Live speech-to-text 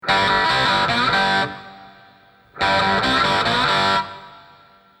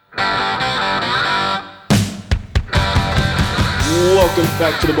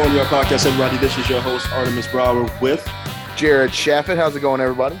Back to the Boneyard Podcast, everybody. This is your host, Artemis Brower, with Jared Shaffett. How's it going,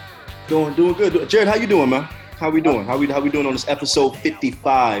 everybody? Doing good. Jared, how you doing, man? How we doing? How we doing on this episode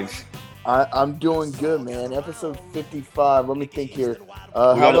 55? I'm doing good, man. Episode 55. Let me think here. We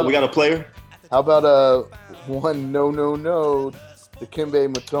got a player. How about one no, the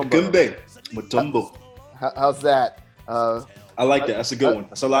Kimbe Mutombo. How's that? I like that. That's a good one.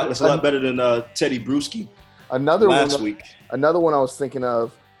 That's a lot better than Teddy Bruschi last week. Another one I was thinking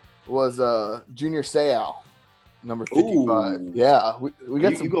of was Junior Seau, number 55. Ooh. Yeah, we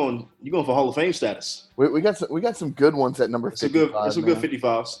got you going for Hall of Fame status. We got some good ones at number 55. It's a good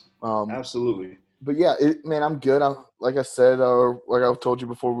 55s. Absolutely. But yeah, man, I'm good. Like I said, like I told you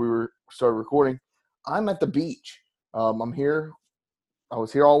before we started recording, I'm at the beach. I'm here. I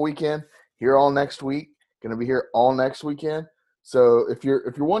was here all weekend. Here all next week. Going to be here all next weekend. So if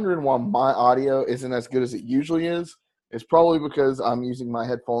you're wondering why my audio isn't as good as it usually is, it's probably because I'm using my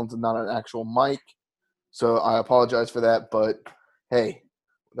headphones and not an actual mic. So I apologize for that. But hey,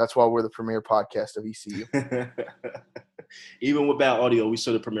 that's why we're the premier podcast of ECU. Even with bad audio, we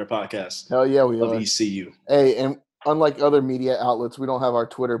still the premier podcast. Hell yeah, we are. ECU. Hey, and unlike other media outlets, we don't have our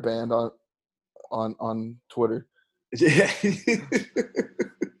Twitter banned on Twitter.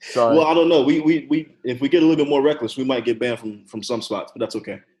 Sorry. Well, I don't know. We if we get a little bit more reckless, we might get banned from some spots, but that's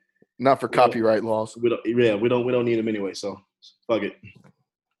okay. Not for copyright laws. We don't need them anyway, so fuck it.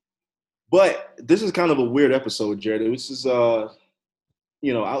 But this is kind of a weird episode, Jared. This is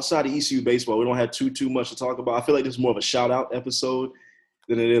outside of ECU baseball, we don't have too much to talk about. I feel like this is more of a shout out episode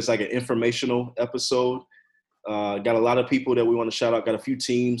than it is like an informational episode. Got a lot of people that we want to shout out. Got a few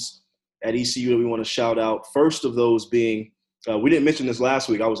teams at ECU that we want to shout out. First of those being, we didn't mention this last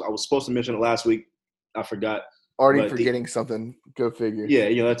week. I was supposed to mention it last week. I forgot. Already forgetting something. Go figure.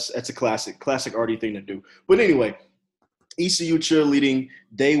 Yeah, that's a classic Artie thing to do. But anyway, ECU cheerleading,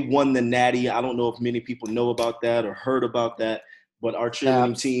 they won the Natty. I don't know if many people know about that or heard about that, but our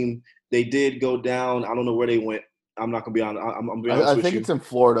cheerleading team, they did go down. I don't know where they went. I'm not gonna be honest. I'm gonna be honest with you. I think it's in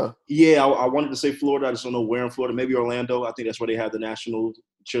Florida. Yeah, I wanted to say Florida. I just don't know where in Florida. Maybe Orlando. I think that's where they had the national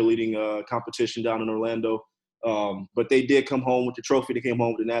cheerleading competition down in Orlando. But they did come home with the trophy. They came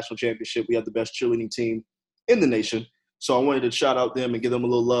home with the national championship. We had the best cheerleading team in the nation. So I wanted to shout out them and give them a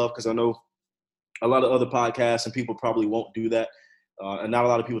little love because I know a lot of other podcasts and people probably won't do that. And not a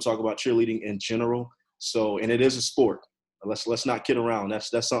lot of people talk about cheerleading in general. So, and it is a sport. Let's not kid around. That's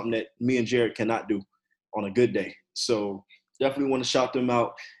something that me and Jared cannot do on a good day. So definitely want to shout them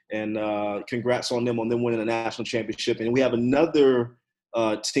out and congrats on them winning the national championship. And we have another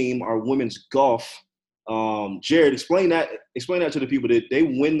team, our women's golf. Jared, explain that to the people. Did they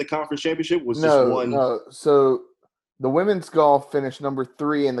win the conference championship? No. So the women's golf finished number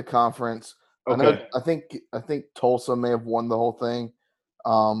 3 in the conference. Okay. I think Tulsa may have won the whole thing.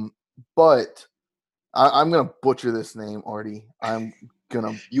 But I'm gonna butcher this name, Artie.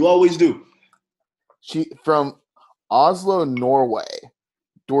 You always do. She from Oslo, Norway.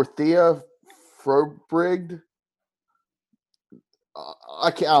 Dorothea Frobrigd.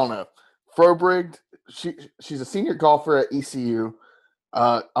 I don't know. Frobrigd. She's a senior golfer at ECU.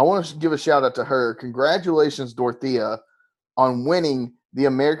 I want to give a shout out to her. Congratulations, Dorothea, on winning the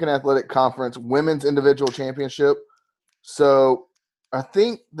American Athletic Conference Women's Individual Championship. So I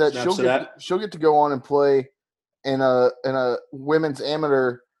think that she'll get to go on and play in a women's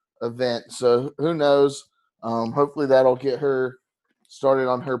amateur event. So who knows? Hopefully that'll get her started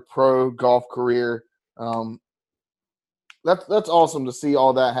on her pro golf career. That's awesome to see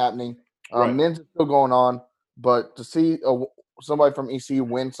all that happening. Right. Men's is still going on, but to see somebody from ECU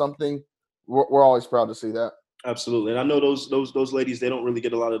win something, we're always proud to see that. Absolutely, and I know those ladies, they don't really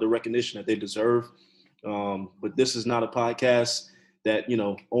get a lot of the recognition that they deserve. But this is not a podcast that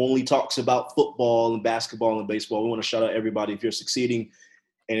only talks about football and basketball and baseball. We want to shout out everybody. If you're succeeding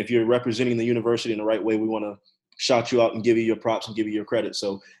and if you're representing the university in the right way, we want to shout you out and give you your props and give you your credit.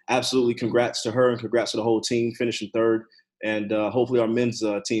 So absolutely, congrats to her and congrats to the whole team finishing third. And hopefully our men's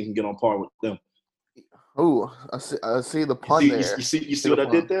team can get on par with them. Oh, I see the pun there. You see what I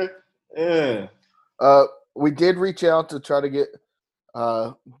did there? Yeah. We did reach out to try to get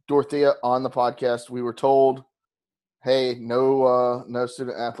Dorothea on the podcast. We were told, hey, no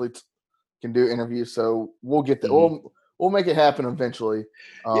student athletes can do interviews, so we'll get that. Mm-hmm. We'll make it happen eventually.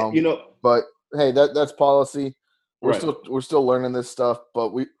 But hey, that's policy. We're still learning this stuff,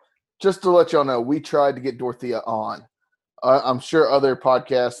 but just to let y'all know, we tried to get Dorothea on. I'm sure other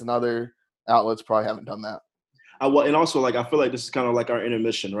podcasts and other outlets probably haven't done that. And also, I feel like this is kind of like our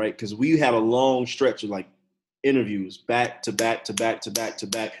intermission, right? Because we had a long stretch of interviews back to back to back to back to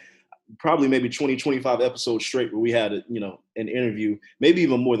back. probably maybe 20, 25 episodes straight where we had an interview, maybe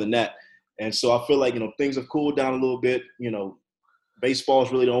even more than that. And so I feel like, things have cooled down a little bit. Baseball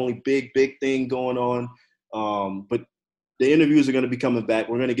is really the only big thing going on. But the interviews are going to be coming back.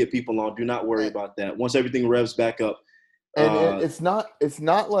 We're going to get people on. Do not worry about that. Once everything revs back up. And it's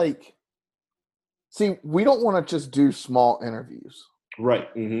not like, see, we don't want to just do small interviews.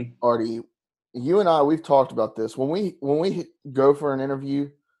 Right. Mm-hmm. Artie, you and I, we've talked about this. When we go for an interview,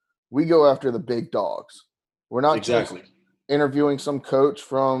 we go after the big dogs. We're not just interviewing some coach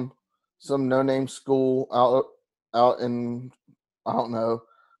from some no-name school out in, I don't know,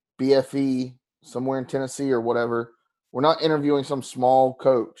 BFE, somewhere in Tennessee or whatever. We're not interviewing some small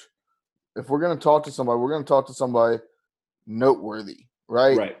coach. If we're going to talk to somebody, we're going to talk to somebody noteworthy,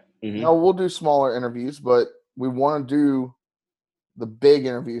 right? Right. Mm-hmm. Now, we'll do smaller interviews, but we want to do the big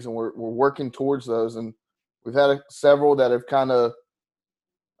interviews, and we're working towards those. And we've had several that have kind of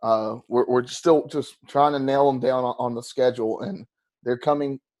we're still just trying to nail them down on the schedule, and they're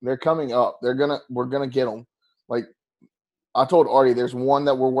coming up. We're gonna get them. Like I told Artie, there's one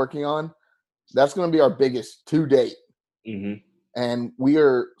that we're working on. That's going to be our biggest to date. Mm-hmm. And we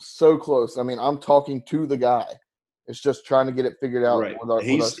are so close. I mean, I'm talking to the guy. It's just trying to get it figured out with our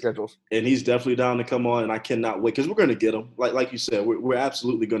schedules. And he's definitely down to come on, and I cannot wait because we're going to get him. Like you said, we're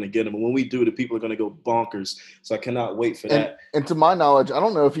absolutely going to get him. And when we do, the people are going to go bonkers. So I cannot wait for that. And to my knowledge, I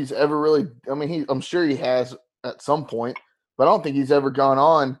don't know if he's ever really – I mean, I'm sure he has at some point, but I don't think he's ever gone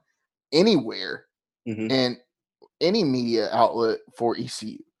on anywhere in any media outlet for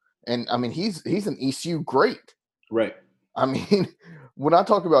ECU. And, I mean, he's an ECU great. Right. I mean, when I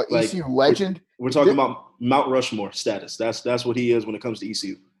talk about ECU legend – we're talking about Mount Rushmore status. That's what he is when it comes to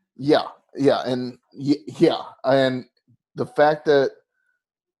ECU. Yeah, and the fact that,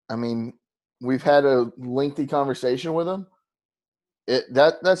 I mean, we've had a lengthy conversation with him,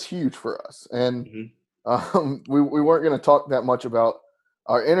 that's huge for us. And we weren't going to talk that much about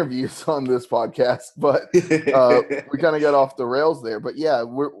our interviews on this podcast, but we kind of got off the rails there. But yeah,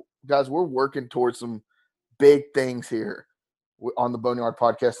 we're working towards some big things here on the Boneyard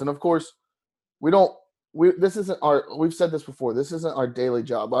podcast, and of course, we've said this before, this isn't our daily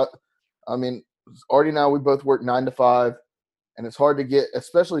job. I mean, Artie and I, we both work 9 to 5, and it's hard to get,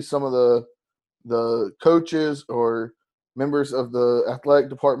 especially some of the coaches or members of the athletic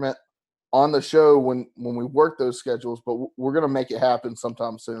department on the show when we work those schedules, but we're going to make it happen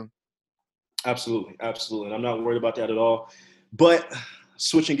sometime soon. Absolutely. And I'm not worried about that at all. But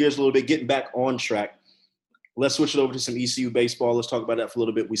switching gears a little bit, getting back on track, let's switch it over to some ECU baseball. Let's talk about that for a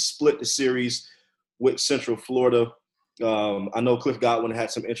little bit. We split the series with Central Florida. I know Cliff Godwin had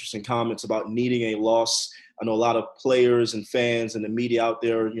some interesting comments about needing a loss. I know a lot of players and fans and the media out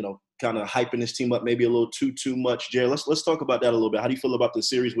there, kind of hyping this team up maybe a little too much. Jerry, let's talk about that a little bit. How do you feel about the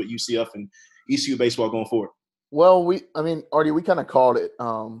series with UCF and ECU baseball going forward? Well, Artie, we kind of called it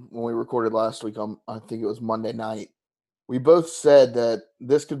when we recorded last week on, I think it was Monday night. We both said that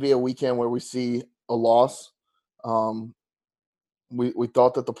this could be a weekend where we see a loss. We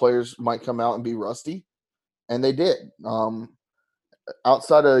thought that the players might come out and be rusty, and they did.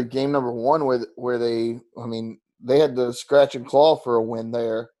 Outside of game number 1 where they had to scratch and claw for a win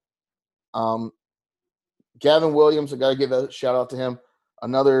there. Gavin Williams, I got to give a shout out to him.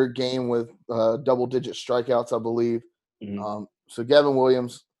 Another game with double-digit strikeouts, I believe. Mm-hmm. So Gavin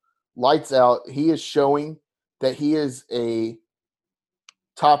Williams, lights out. He is showing that he is a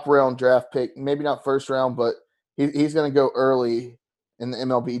top-round draft pick. Maybe not first round, but he's going to go early in the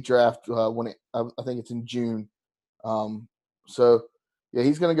MLB draft I think it's in June. So yeah,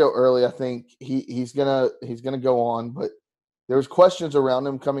 he's going to go early. I think he's gonna go on. But there was questions around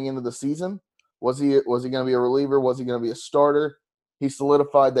him coming into the season. Was he going to be a reliever? Was he going to be a starter? He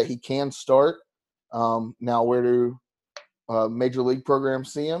solidified that he can start. Now, where do major league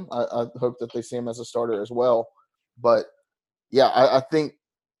programs see him? I hope that they see him as a starter as well. But yeah, I think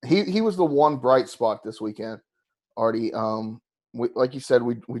he was the one bright spot this weekend, Artie. Like you said,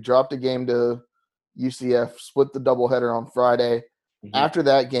 we dropped a game to UCF, split the doubleheader on Friday. Mm-hmm. After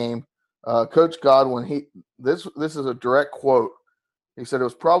that game, Coach Godwin, this is a direct quote. He said it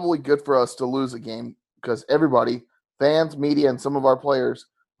was probably good for us to lose a game because everybody, fans, media, and some of our players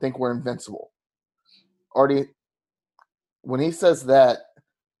think we're invincible. Artie, when he says that,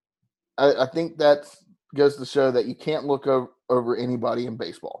 I think that goes to show that you can't look over anybody in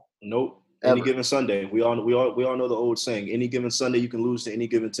baseball. Nope. Any given Sunday, we all know the old saying: any given Sunday, you can lose to any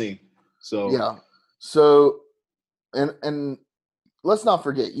given team. So yeah. So, and let's not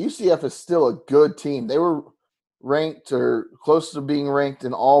forget, UCF is still a good team. They were ranked or close to being ranked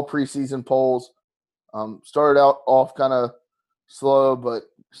in all preseason polls. Started out off kind of slow, but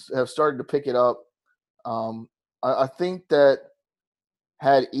have started to pick it up. I think that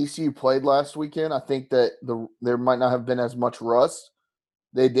had ECU played last weekend, I think that there might not have been as much rust.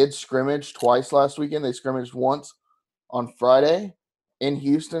 They did scrimmage twice last weekend. They scrimmaged once on Friday in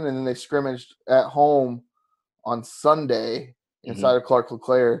Houston, and then they scrimmaged at home on Sunday inside of Clark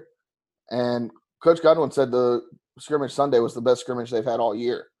LeClaire. And Coach Godwin said the scrimmage Sunday was the best scrimmage they've had all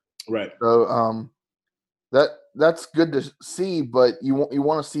year. Right. So that's good to see, but you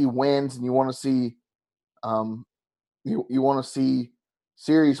want to see wins, and you want to see you want to see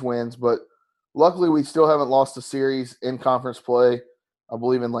series wins. But luckily, we still haven't lost a series in conference play, I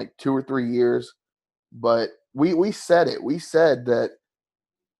believe, in like 2 or 3 years. But we said it. We said that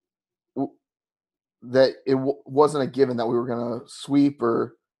it wasn't a given that we were going to sweep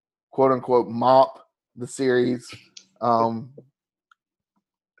or quote unquote mop the series. I'm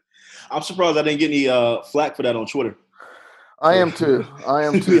surprised I didn't get any flack for that on Twitter. I am too.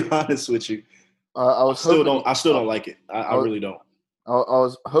 To be honest with you, I still don't like it. I really don't. I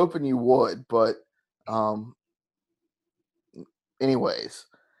was hoping you would, but anyways,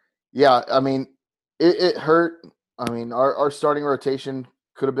 yeah. I mean, it hurt. I mean, our starting rotation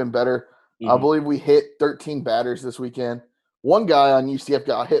could have been better. I believe we hit 13 batters this weekend. One guy on UCF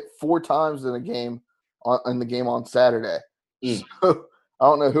got hit 4 times in the game on Saturday. So I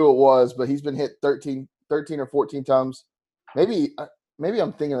don't know who it was, but he's been hit 13 or 14 times. Maybe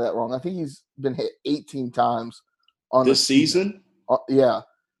I'm thinking of that wrong. I think he's been hit 18 times on this season. Yeah.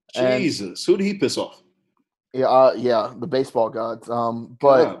 Jesus, who did he piss off? Yeah, the baseball gods. But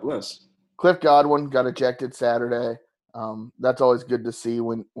God bless. Cliff Godwin got ejected Saturday. That's always good to see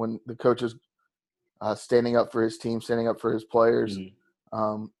when the coach is standing up for his team, standing up for his players,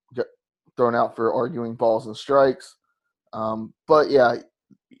 get thrown out for arguing balls and strikes. But yeah,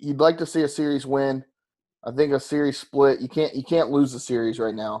 you'd like to see a series win. I think a series split. You can't lose a series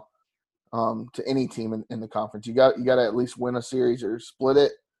right now to any team in the conference. You got to at least win a series or split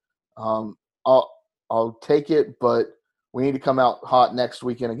it. I'll take it, but we need to come out hot next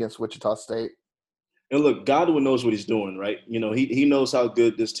weekend against Wichita State. And look, Godwin knows what he's doing, right? You know, he knows how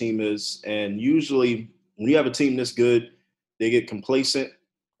good this team is. And usually when you have a team this good, they get complacent.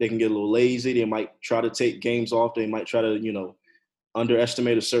 They can get a little lazy. They might try to take games off. They might try to,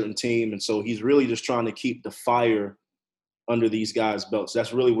 underestimate a certain team. And so he's really just trying to keep the fire under these guys' belts.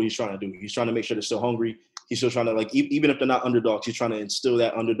 That's really what he's trying to do. He's trying to make sure they're still hungry. He's still trying to, even if they're not underdogs, he's trying to instill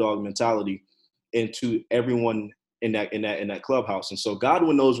that underdog mentality into everyone in that clubhouse. And so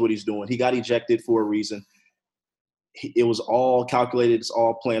Godwin knows what he's doing. He got ejected for a reason. It was all calculated. It's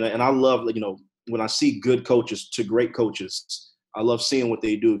all planned. And I love, when I see good coaches to great coaches, I love seeing what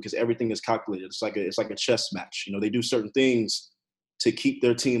they do because everything is calculated. It's like a chess match. They do certain things to keep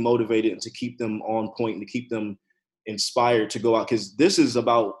their team motivated and to keep them on point and to keep them inspired to go out. Because this is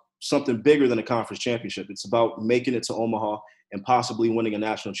about something bigger than a conference championship. It's about making it to Omaha and possibly winning a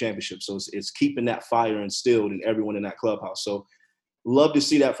national championship. So it's keeping that fire instilled in everyone in that clubhouse. So love to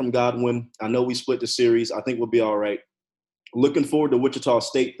see that from Godwin. I know we split the series. I think we'll be all right. Looking forward to Wichita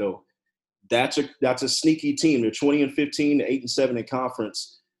State, though. That's a sneaky team. They're 20-15, 8-7 in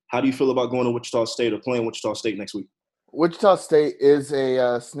conference. How do you feel about going to Wichita State or playing Wichita State next week? Wichita State is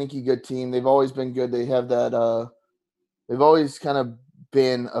a sneaky good team. They've always been good. They have that they've always kind of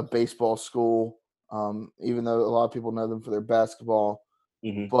been a baseball school, even though a lot of people know them for their basketball.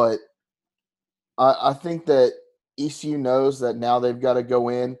 But I think that ECU knows that now they've got to go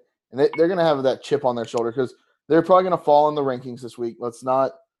in, and they're going to have that chip on their shoulder because they're probably going to fall in the rankings this week. Let's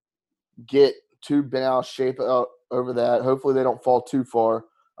not get too bent out of shape over that. Hopefully they don't fall too far.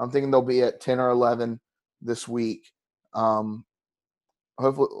 I'm thinking they'll be at 10 or 11 this week. Hopefully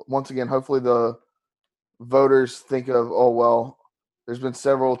the voters think of, oh, well, there's been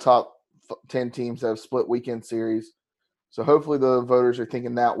several top 10 teams that have split weekend series. So hopefully the voters are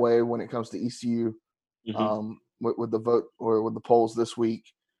thinking that way when it comes to ECU with the vote or with the polls this week.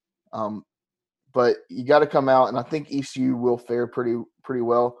 But you got to come out, and I think ECU will fare pretty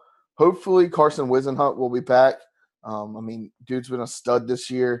well. Hopefully Carson Wisenhunt will be back. Dude's been a stud this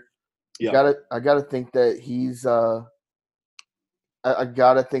year. Yeah. I gotta think that he's I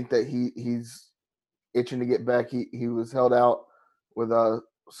gotta think that he's itching to get back. He was held out with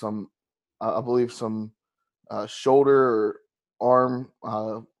some shoulder or arm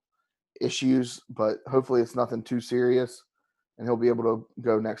issues, but hopefully it's nothing too serious, and he'll be able to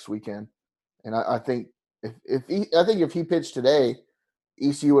go next weekend. And I think if he pitched today,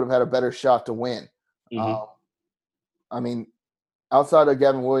 ECU would have had a better shot to win. Outside of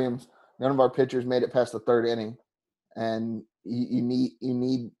Gavin Williams, none of our pitchers made it past the third inning, and you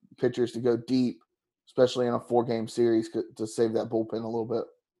need pitchers to go deep, especially in a 4-game series, to save that bullpen a little bit.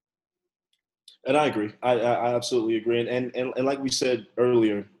 And I agree. I absolutely agree. And like we said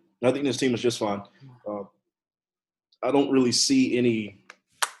earlier, I think this team is just fine. Uh, I don't really see any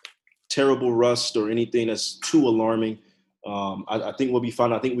terrible rust or anything that's too alarming. I think we'll be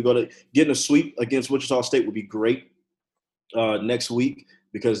fine. I think we go to getting a sweep against Wichita State would be great next week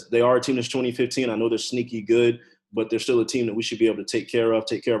because they are a team that's 2015. I know they're sneaky good, but they're still a team that we should be able to take care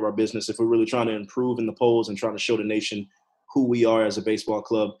of our business. If we're really trying to improve in the polls and trying to show the nation who we are as a baseball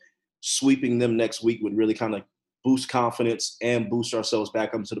club, sweeping them next week would really kind of boost confidence and boost ourselves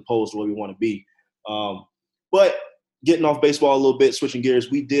back up to the polls where we want to be. But getting off baseball a little bit, switching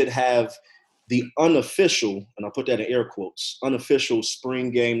gears, we did have the unofficial, and I'll put that in air quotes, unofficial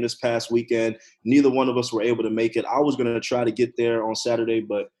spring game this past weekend. Neither one of us were able to make it. I was going to try to get there on Saturday,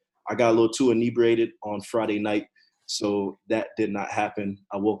 but I got a little too inebriated on Friday night, so that did not happen.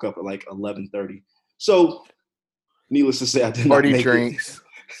 I woke up at like 11:30. So needless to say, I did not make drinks.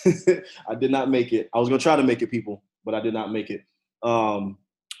 it. I did not make it. I was going to try to make it, people, but I did not make it.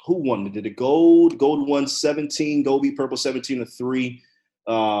 Who won? Did the gold? Gold won 17. Gold beat purple 17-3.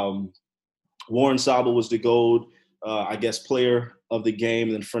 Warren Saba was the gold, I guess, player of the game.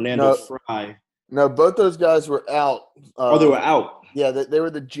 And then Fernando Fry. No, both those guys were out. They were out. Yeah, they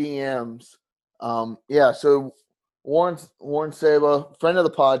were the GMs. Yeah, so Warren Saba, friend of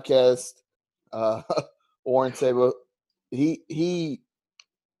the podcast, Warren Saba, he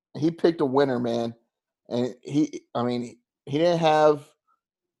picked a winner, man. And he didn't have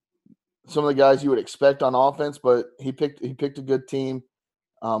some of the guys you would expect on offense, but he picked a good team.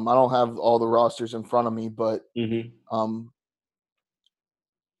 I don't have all the rosters in front of me, but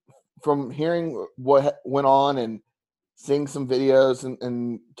from hearing what went on and seeing some videos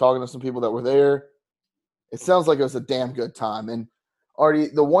and talking to some people that were there, it sounds like it was a damn good time. And Artie,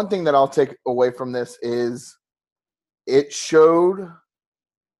 the one thing that I'll take away from this is it showed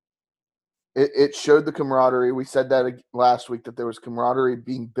the camaraderie. We said that last week that there was camaraderie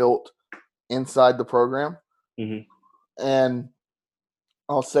being built inside the program. And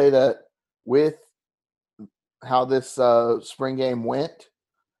I'll say that with how this spring game went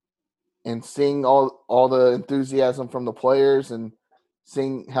and seeing all the enthusiasm from the players and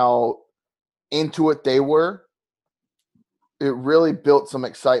seeing how into it they were, it really built some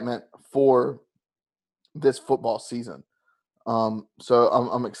excitement for this football season. So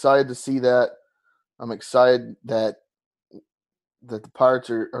I'm excited to see that. I'm excited that the Pirates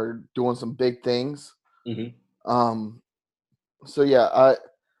are doing some big things. So yeah,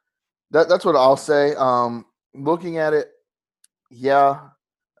 that's what I'll say. Looking at it, yeah,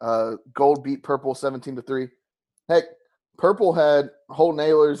 gold beat purple 17-3. Heck, purple had Holt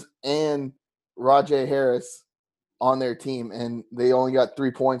Nailers and Rajay Harris on their team, and they only got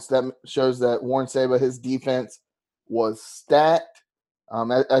 3 points. That shows that Warren Saba, his defense was stacked,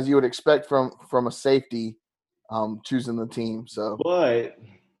 as you would expect from a safety choosing the team. So, but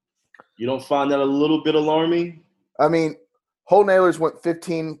you don't find that a little bit alarming? I mean, Holt Nailers went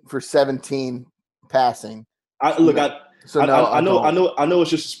 15 for 17 passing. I know it's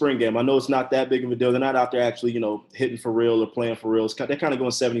just a spring game. I know it's not that big of a deal. They're not out there actually, hitting for real or playing for real. They're kind of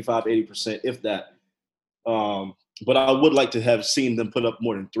going 75, 80%, if that. But I would like to have seen them put up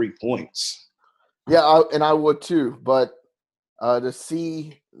more than 3 points. Yeah, I would too. But to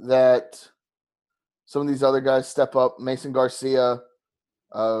see that some of these other guys step up, Mason Garcia,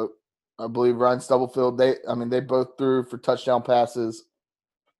 I believe Ryan Stubblefield, they both threw for touchdown passes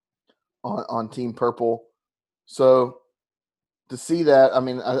on Team Purple. So to see that,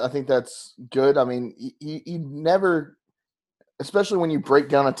 I think that's good. I mean, you never, especially when you break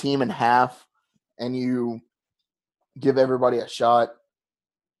down a team in half and you give everybody a shot.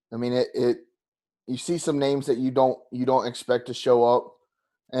 I mean, you see some names that you don't expect to show up,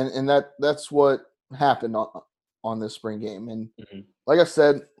 and that's what happened on this spring game. And like I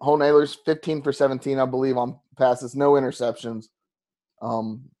said, Holt Nailers 15 for 17, I believe, on passes, no interceptions.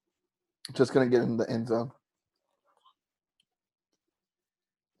 Just gonna get in the end zone.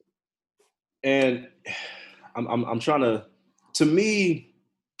 And I'm trying to me,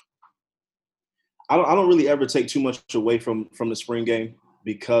 I don't really ever take too much away from the spring game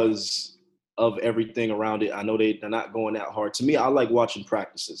because of everything around it. I know they're not going that hard. To me, I like watching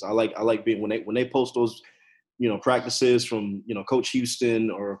practices. I like being when they post those, practices from, Coach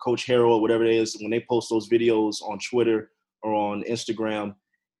Houston or Coach Harrell or whatever it is, when they post those videos on Twitter or on Instagram,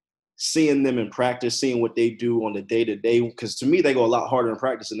 seeing them in practice, seeing what they do on the day-to-day, because to me, they go a lot harder in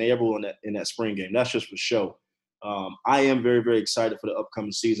practice than they ever will in that spring game. That's just for show. I am very, very excited for the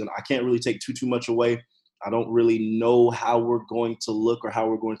upcoming season. I can't really take too much away. I don't really know how we're going to look or how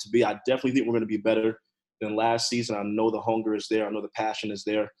we're going to be. I definitely think we're going to be better than last season. I know the hunger is there. I know the passion is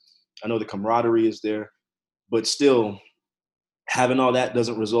there. I know the camaraderie is there, but still having all that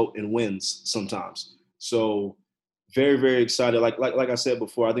doesn't result in wins sometimes. So very, very excited. Like I said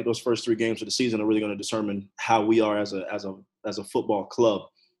before, I think those first 3 games of the season are really going to determine how we are as a football club.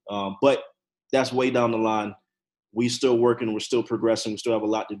 But that's way down the line. We still working. We're still progressing. We still have a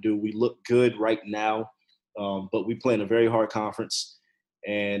lot to do. We look good right now, but we play in a very hard conference,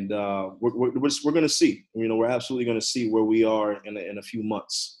 and we're going to see. We're absolutely going to see where we are in a few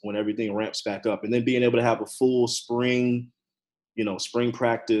months when everything ramps back up, and then being able to have a full spring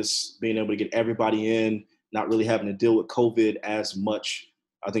practice, being able to get everybody in, not really having to deal with COVID as much.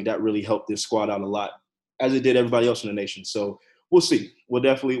 I think that really helped this squad out a lot, as it did everybody else in the nation. So we'll see. We'll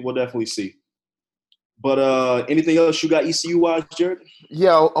definitely see. But anything else you got ECU wise, Jared?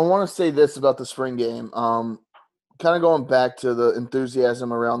 Yeah, I want to say this about the spring game. Kind of going back to the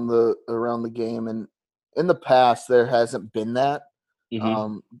enthusiasm around the game, and in the past there hasn't been that.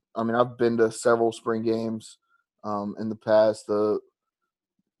 Mm-hmm. I mean, I've been to several spring games in the past. The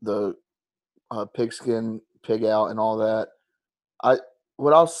pigskin, pig out, and all that.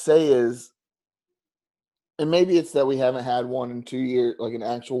 What I'll say is, and maybe it's that we haven't had one in 2 years, like an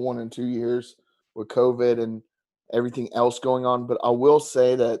actual one in 2 years with COVID and everything else going on. But I will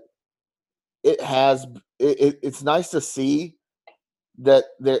say that it's nice to see that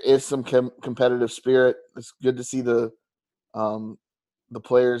there is some competitive spirit. It's good to see the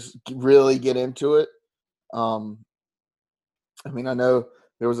players really get into it. I mean, I know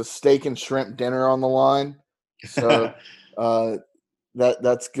there was a steak and shrimp dinner on the line, so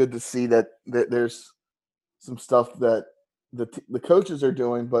that's good to see that there's some stuff that the coaches are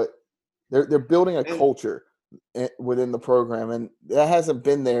doing, but they're building a culture within the program, and that hasn't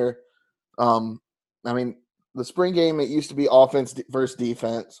been there. I mean, the spring game, it used to be offense versus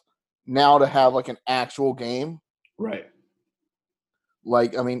defense. Now to have like an actual game, Right.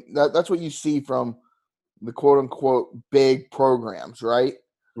 Like, I mean, that's what you see from the quote unquote big programs, right?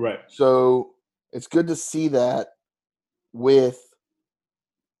 Right. So it's good to see that with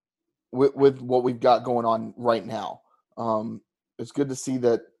what we've got going on right now. It's good to see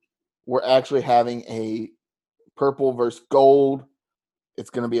that we're actually having a purple versus gold.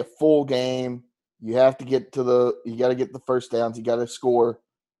 It's going to be a full game. You got to get the first downs. You got to score.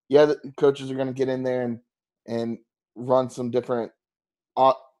 Yeah, the coaches are going to get in there and run some different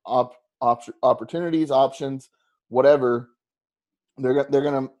opportunities, options, whatever. They're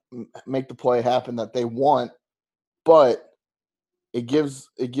going to make the play happen that they want, but it gives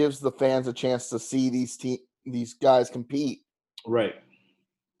the fans a chance to see these guys compete, Right.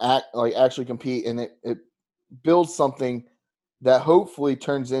 Actually compete, and it builds something that hopefully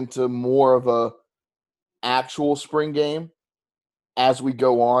turns into more of a actual spring game as we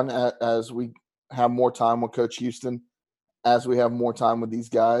go on, as we have more time with Coach Houston, as we have more time with these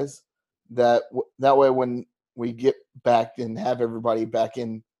guys. That way, when we get back and have everybody back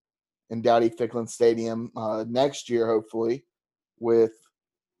in Dowdy Ficklen Stadium next year, hopefully with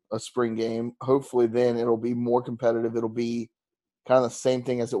a spring game, hopefully then it'll be more competitive. It'll be kind of the same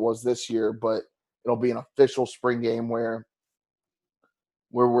thing as it was this year, but it'll be an official spring game where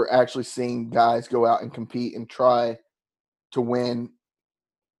we're actually seeing guys go out and compete and try to win.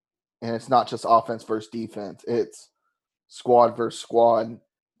 And it's not just offense versus defense. It's squad versus squad.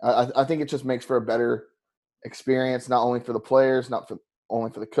 I think it just makes for a better experience, not only for the players, not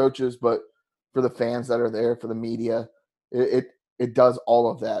only for the coaches, but for the fans that are there, for the media. It does all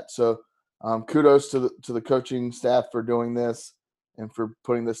of that. So kudos to the coaching staff for doing this and for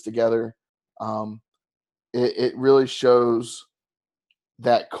putting this together. It really shows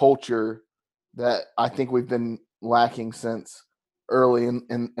that culture that I think we've been lacking since early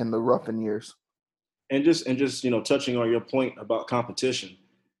in the Ruffin years. And just touching on your point about competition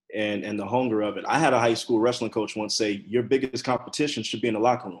and the hunger of it. I had a high school wrestling coach once say, your biggest competition should be in the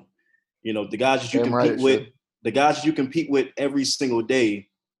locker room. The guys that you compete with every single day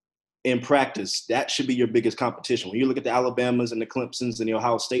in practice, that should be your biggest competition. When you look at the Alabamas and the Clemsons and the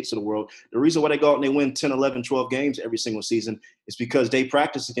Ohio States of the world, the reason why they go out and they win 10, 11, 12 games every single season is because they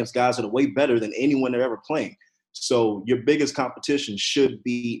practice against guys that are way better than anyone they're ever playing. So your biggest competition should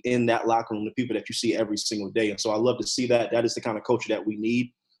be in that locker room, the people that you see every single day. And so I love to see that. That is the kind of culture that we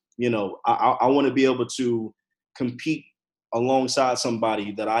need. I want to be able to compete alongside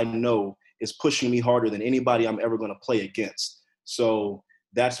somebody that I know is pushing me harder than anybody I'm ever going to play against. So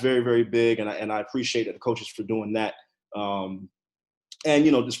that's very, very big, and I appreciate the coaches for doing that. And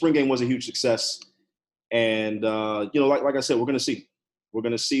the spring game was a huge success. And like I said, we're going to see. We're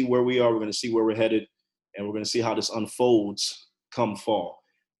going to see where we are. We're going to see where we're headed, and we're going to see how this unfolds come fall.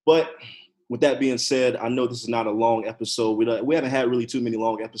 But with that being said, I know this is not a long episode. We haven't had really too many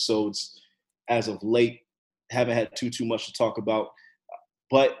long episodes as of late. Haven't had too much to talk about.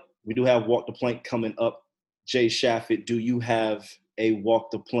 But we do have Walk the Plank coming up. Jay Shaffett, do you have a Walk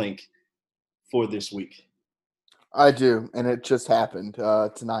the Plank for this week? I do, and it just happened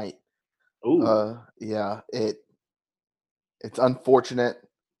tonight. Ooh. Yeah, it's unfortunate.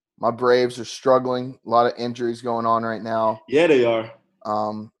 My Braves are struggling. A lot of injuries going on right now. Yeah, they are.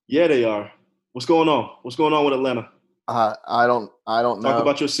 Yeah, they are. What's going on? What's going on with Atlanta? I don't know. Talk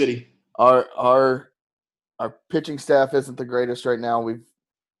about your city. Our pitching staff isn't the greatest right now. We've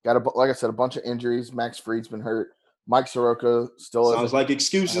got like I said, a bunch of injuries. Max Fried's been hurt. Mike Soroka sounds like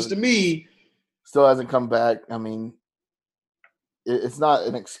excuses to me. Still hasn't come back. I mean, it's not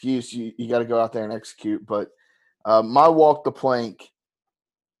an excuse. You got to go out there and execute. But my Walk the Plank,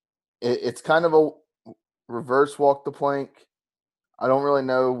 it's kind of a reverse Walk the Plank. I don't really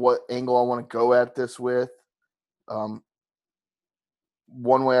know what angle I want to go at this with. One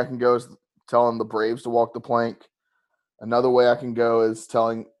way I can go is telling the Braves to walk the plank. Another way I can go is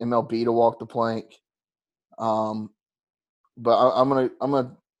telling MLB to walk the plank. But I'm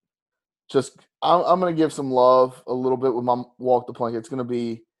gonna give some love a little bit with my walk the plank. It's gonna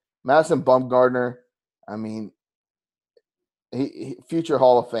be Madison Bumgarner. I mean, he future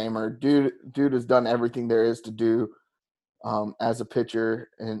Hall of Famer. Dude has done everything there is to do as a pitcher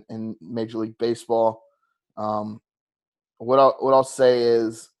in Major League Baseball. What I'll say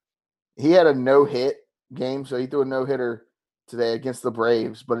is he had a no-hit game, so he threw a no-hitter today against the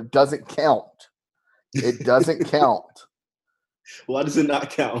Braves, but it doesn't count. It doesn't count. Why does it not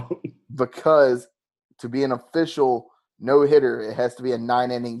count? Because to be an official no-hitter, it has to be a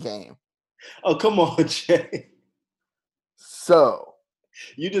 9-inning game. Oh, come on, Jay. So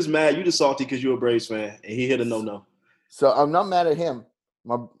you just mad. You just salty because you're a Braves fan, and he hit a no-no. So I'm not mad at him.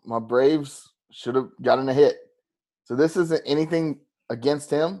 My Braves should have gotten a hit. So this isn't anything against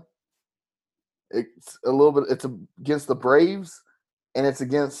him. It's a little bit. It's against the Braves, and it's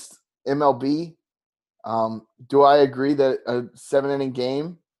against MLB. Do I agree that a 7-inning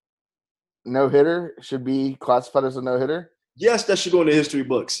game no hitter should be classified as a no hitter? Yes, that should go in the history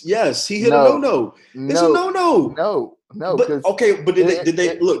books. Yes, he hit a no-no. It's a no-no. No. But okay, but did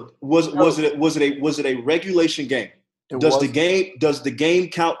they look? Was it a regulation game? Does the game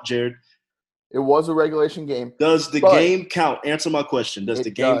count, Jared? It was a regulation game. Does the game count? Answer my question. Does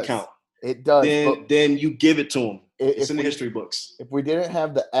the game count? It does. Then you give it to him. It's in the history books. If we didn't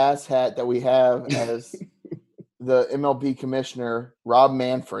have the ass hat that we have as the MLB commissioner, Rob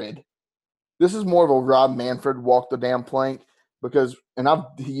Manfred, this is more of a Rob Manfred walk the damn plank because, and I've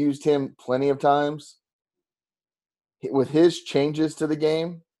used him plenty of times. With his changes to the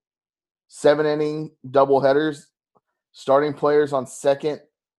game, 7-inning doubleheaders, starting players on second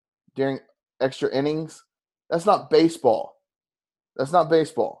during extra innings, that's not baseball. That's not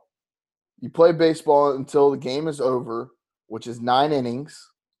baseball. You play baseball until the game is over, which is 9 innings,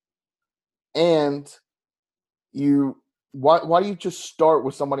 and why do you just start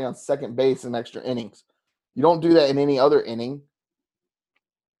with somebody on second base in extra innings? You don't do that in any other inning.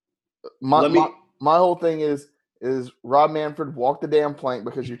 My whole thing is Rob Manfred walk the damn plank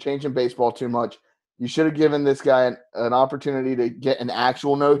because you're changing baseball too much. You should have given this guy an opportunity to get an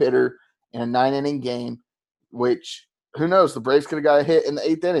actual no-hitter in a 9-inning game, which, who knows, the Braves could have got a hit in the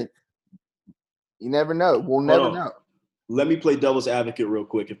 8th inning. You never know. We'll never know. Let me play devil's advocate real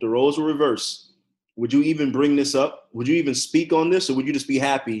quick. If the roles were reversed, would you even bring this up? Would you even speak on this? Or would you just be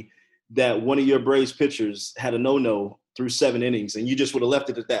happy that one of your Braves pitchers had a no-no through 7 innings and you just would have left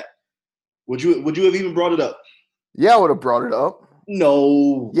it at that? Would you have even brought it up? Yeah, I would have brought it up.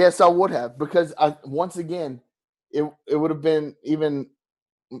 No. Yes, I would have, because once again, it would have been even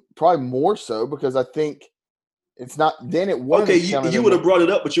probably more so because I think it's not. Then it wouldn't. Okay, you would have brought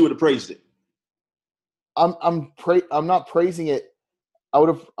it up, but you would have praised it. I'm not praising it. I would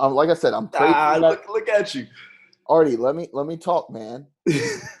have. Like I said, I'm praising. Look at you, Artie. Let me talk, man.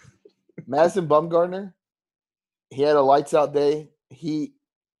 Madison Bumgarner, he had a lights out day.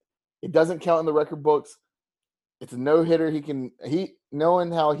 It doesn't count in the record books. It's a no-hitter. He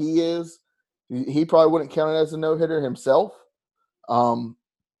knowing how he is, he probably wouldn't count it as a no-hitter himself.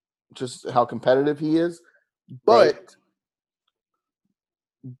 Just how competitive he is. But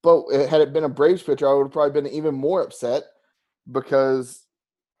had it been a Braves pitcher, I would have probably been even more upset because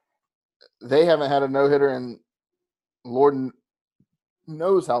they haven't had a no-hitter in Lord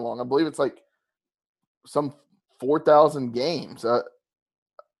knows how long. I believe it's like some 4,000 games.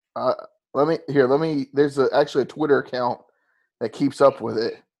 There's actually a Twitter account that keeps up with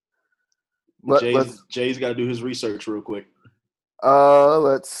it. Jay's got to do his research real quick.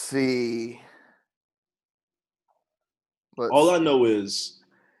 Let's see. All I know is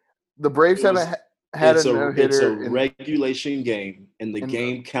The Braves it was haven't had a it's a no-hitter regulation game, and the in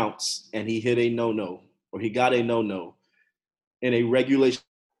game counts, and he hit a no-no, or he got a no-no in a regulation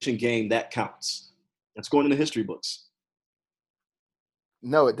game that counts. That's going in the history books.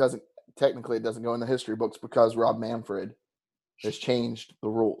 no, it doesn't. Technically, it doesn't go in the history books because Rob Manfred has changed the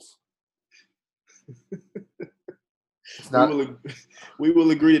rules. It's not. We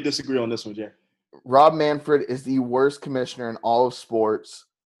will agree to disagree on this one, Jay. Rob Manfred is the worst commissioner in all of sports.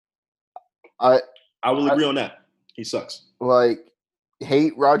 I will agree on that. He sucks. Like,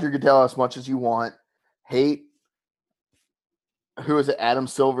 hate Roger Goodell as much as you want. Hate who is it? Adam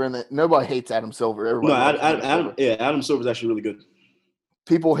Silver, and nobody hates Adam Silver. Everybody loves Adam Silver. Yeah, Adam Silver's actually really good.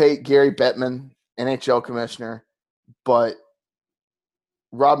 People hate Gary Bettman, NHL commissioner, but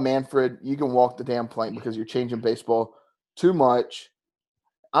Rob Manfred, you can walk the damn plank because you're changing baseball too much.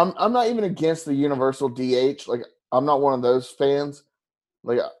 I'm not even against the universal DH. Like, I'm not one of those fans.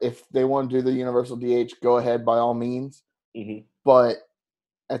 Like, if they want to do the universal DH, go ahead by all means. Mm-hmm. But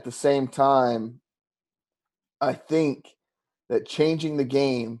at the same time, I think that changing the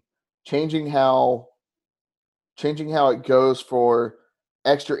game, changing how it goes for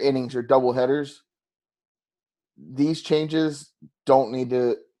extra innings or double headers, these changes don't need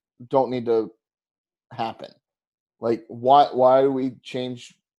to happen. Like, why do we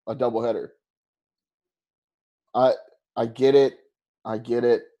change a doubleheader? I get it,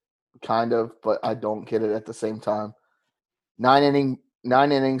 kind of, but I don't get it at the same time. 9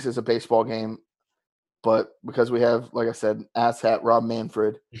 innings is a baseball game, but because we have, like I said, asshat Rob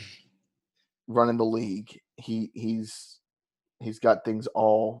Manfred running the league, he's got things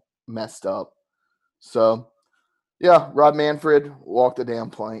all messed up. So, yeah, Rob Manfred, walk the damn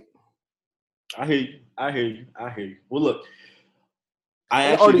plank. I hear you. Well, look, I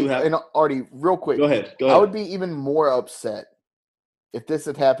actually do have. And Artie, real quick. Go ahead. I would be even more upset if this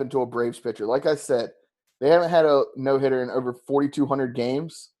had happened to a Braves pitcher. Like I said, they haven't had a no-hitter in over 4,200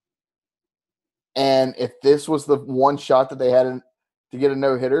 games. And if this was the one shot that they had to get a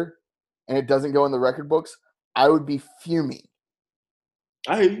no-hitter and it doesn't go in the record books, I would be fuming.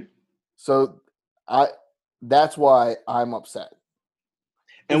 I hear you. So that's why I'm upset.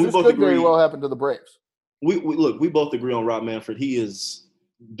 And we both could agree. Very well happen to the Braves. We both agree on Rob Manfred. He is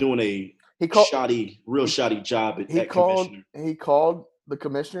doing a real shoddy job at commissioner. He called the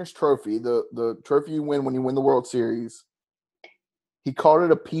commissioner's trophy, the trophy you win when you win the World Series. He called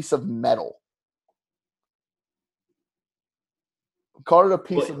it a piece of metal.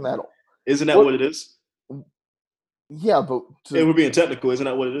 Of metal. Isn't that what it is? Yeah, but if we're being technical, isn't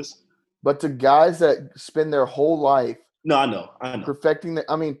that what it is? But to guys that spend their whole life, no, I know, perfecting the.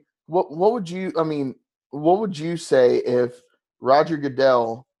 I mean, what would you say if Roger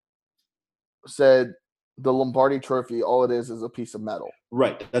Goodell said the Lombardi Trophy, all it is a piece of metal?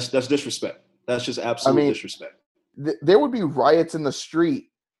 Right. That's disrespect. That's just absolute disrespect. There would be riots in the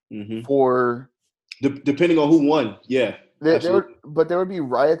street for depending on who won. Yeah. There would be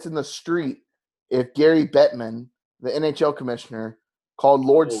riots in the street if Gary Bettman, the NHL commissioner, called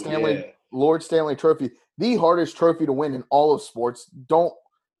Lord Stanley Trophy the hardest trophy to win in all of sports. Don't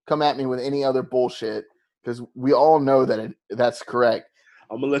come at me with any other bullshit because we all know that that's correct.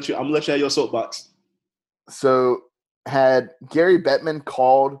 I'm gonna let you have your soapbox. So had Gary Bettman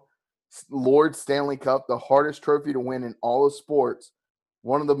called Lord Stanley Cup the hardest trophy to win in all of sports,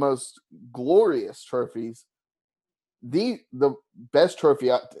 one of the most glorious trophies, the best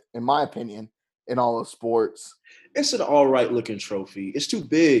trophy, in my opinion, in all of sports. It's an all right looking trophy. It's too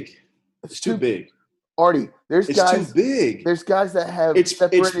big. It's too big. Artie, it's too big. There's guys that have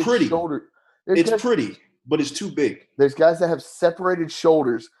separated shoulders. It's pretty, but it's too big. There's guys that have separated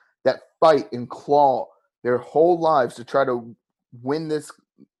shoulders that fight and claw their whole lives to try to win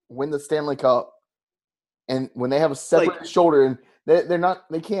the Stanley Cup. And when they have a separated shoulder and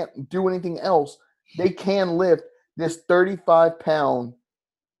they can't do anything else, they can lift this 35-pound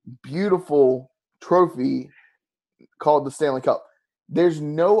beautiful trophy called the Stanley Cup. There's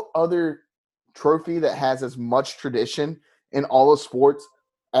no other trophy that has as much tradition in all of sports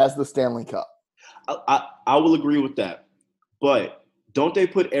as the Stanley Cup. I will agree with that. But don't they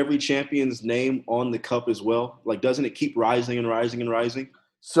put every champion's name on the cup as well? Like, doesn't it keep rising and rising and rising?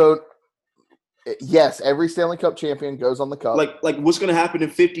 So, yes, every Stanley Cup champion goes on the cup. Like what's going to happen in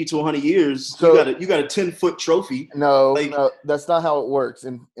 50 to 100 years? So, you got a 10-foot trophy. No, that's not how it works.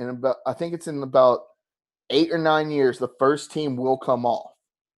 I think it's in about 8 or 9 years, the first team will come off.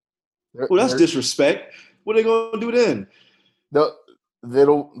 Well, that's disrespect. What are they going to do then?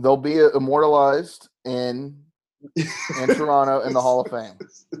 They'll be immortalized in and Toronto in the Hall of Fame.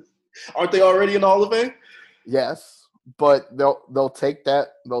 Aren't they already in the Hall of Fame? Yes, but they'll take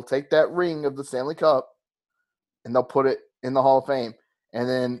that ring of the Stanley Cup and they'll put it in the Hall of Fame, and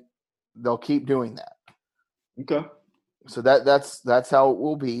then they'll keep doing that. Okay. So that's how it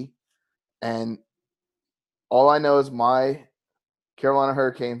will be. And all I know is my Carolina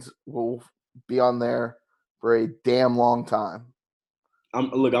Hurricanes will be on there for a damn long time.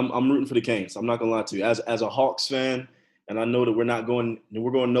 I'm rooting for the Canes. I'm not gonna lie to you. As a Hawks fan, and I know that we're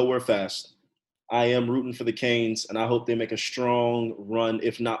going nowhere fast. I am rooting for the Canes, and I hope they make a strong run,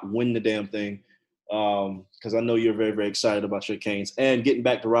 if not win the damn thing. Because I know you're very, very excited about your Canes. And getting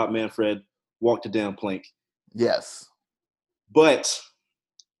back to Rob Manfred, walk the damn plank. Yes. But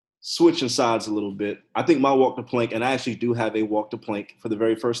switching sides a little bit, I think my walk the plank, and I actually do have a walk the plank for the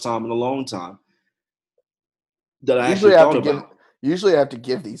very first time in a long time that I actually thought about. Usually I have to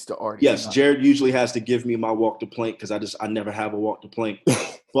give these to Artie. Yes, Jared usually has to give me my walk the plank because I never have a walk the plank.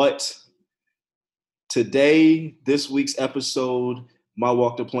 But today, this week's episode, my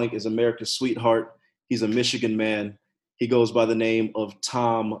walk the plank is America's sweetheart. He's a Michigan man. He goes by the name of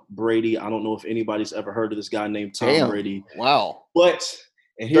Tom Brady. I don't know if anybody's ever heard of this guy named Tom Brady. Wow. But,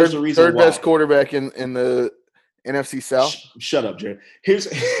 and here's the reason third why. Best quarterback in the NFC South. Shut up, Jared. Here's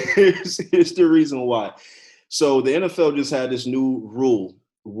the reason why. So the NFL just had this new rule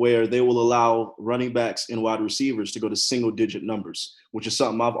where they will allow running backs and wide receivers to go to single-digit numbers, which is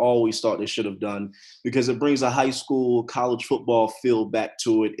something I've always thought they should have done because it brings a high school, college football feel back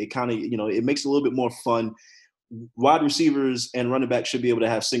to it. It kind of, it makes it a little bit more fun. Wide receivers and running backs should be able to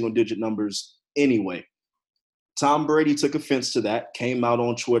have single-digit numbers anyway. Tom Brady took offense to that, came out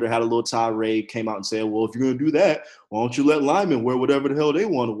on Twitter, had a little tirade, came out and said, well, if you're going to do that, why don't you let linemen wear whatever the hell they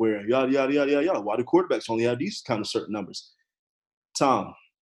want to wear? Yada, yada, yada, yada, yada. Why do quarterbacks only have these kind of certain numbers? Tom,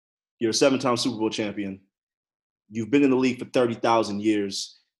 you're a 7-time Super Bowl champion. You've been in the league for 30,000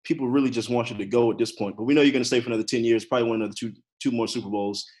 years. People really just want you to go at this point. But we know you're going to stay for another 10 years, probably win another two more Super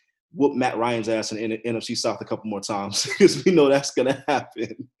Bowls, whoop Matt Ryan's ass in the NFC South a couple more times because we know that's going to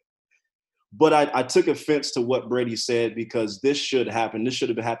happen. But I took offense to what Brady said because this should happen. This should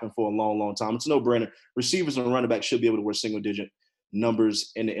have been happening for a long, long time. It's a no-brainer. Receivers and running backs should be able to wear single-digit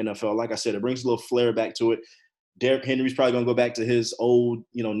numbers in the NFL. Like I said, it brings a little flair back to it. Derrick Henry's probably going to go back to his old,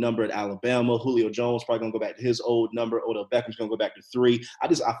 number at Alabama. Julio Jones probably going to go back to his old number. Odell Beckham's going to go back to 3. I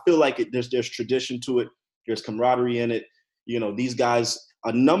feel like there's tradition to it. There's camaraderie in it. These guys,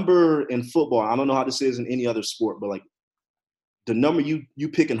 a number in football, I don't know how this is in any other sport, but like the number you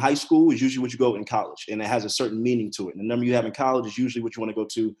pick in high school is usually what you go in college, and it has a certain meaning to it. And the number you have in college is usually what you want to go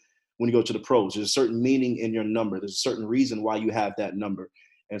to when you go to the pros. There's a certain meaning in your number. There's a certain reason why you have that number.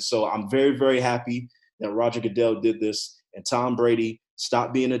 And so I'm very, very happy that Roger Goodell did this, and Tom Brady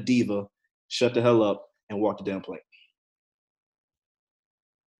stopped being a diva, shut the hell up, and walk the damn plank.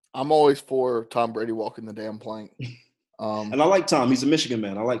 I'm always for Tom Brady walking the damn plank. And I like Tom. He's a Michigan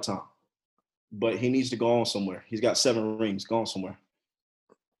man. I like Tom. But he needs to go on somewhere. He's got 7 rings. Go on somewhere.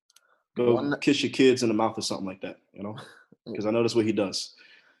 Go kiss your kids in the mouth or something like that, because I know that's what he does.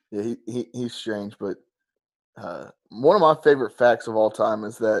 Yeah, he's strange. But one of my favorite facts of all time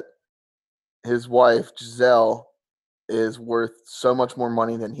is that his wife, Giselle, is worth so much more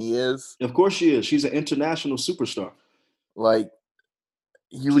money than he is. Of course she is. She's an international superstar. Like,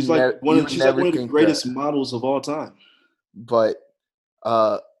 she's like one of the greatest models of all time. But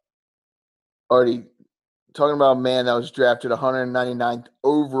already talking about a man that was drafted 199th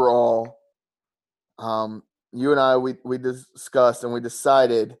overall, you and I, we discussed and we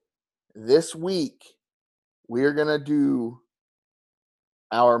decided this week we are going to do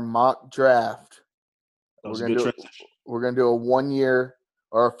our mock draft. We're going to do a 1 year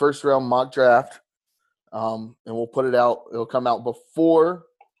or a first round mock draft, and we'll put it out. It'll come out before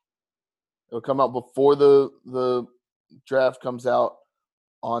the draft comes out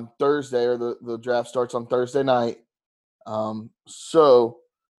on Thursday, or the draft starts on Thursday night. So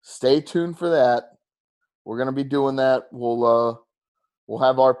stay tuned for that. We're going to be doing that. We'll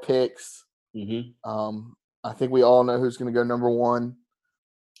have our picks. Mm-hmm. I think we all know who's going to go number 1.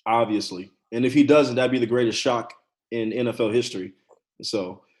 Obviously. And if he doesn't, that'd be the greatest shock in NFL history.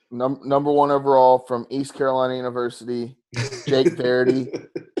 So number 1 overall from East Carolina University, Jake Verity,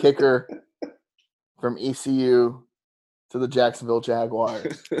 kicker from ECU to the Jacksonville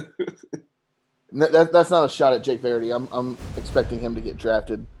Jaguars. That's not a shot at Jake Verity. I'm expecting him to get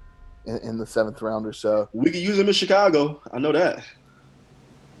drafted in the 7th round or so. We could use him in Chicago. I know that.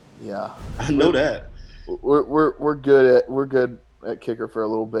 Yeah, I know that. We're good at kicker for a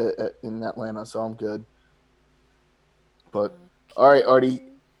little bit in Atlanta, so I'm good. But all right, Artie,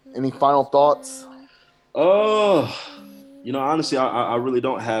 any final thoughts? Oh, honestly, I really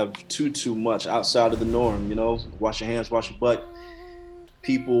don't have too much outside of the norm. Wash your hands, wash your butt.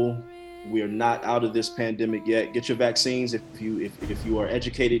 People, we are not out of this pandemic yet. Get your vaccines if you are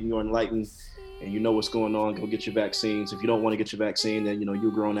educated and you're enlightened and you know what's going on. Go get your vaccines. If you don't want to get your vaccine, then you're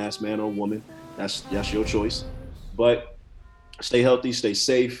a grown ass man or a woman. That's your choice. But stay healthy, stay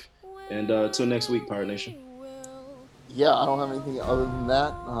safe, and till next week, Pirate Nation. Yeah, I don't have anything other than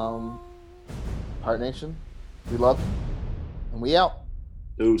that. Pirate Nation, we love you, and we out.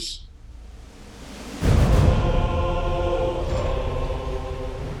 Deuce.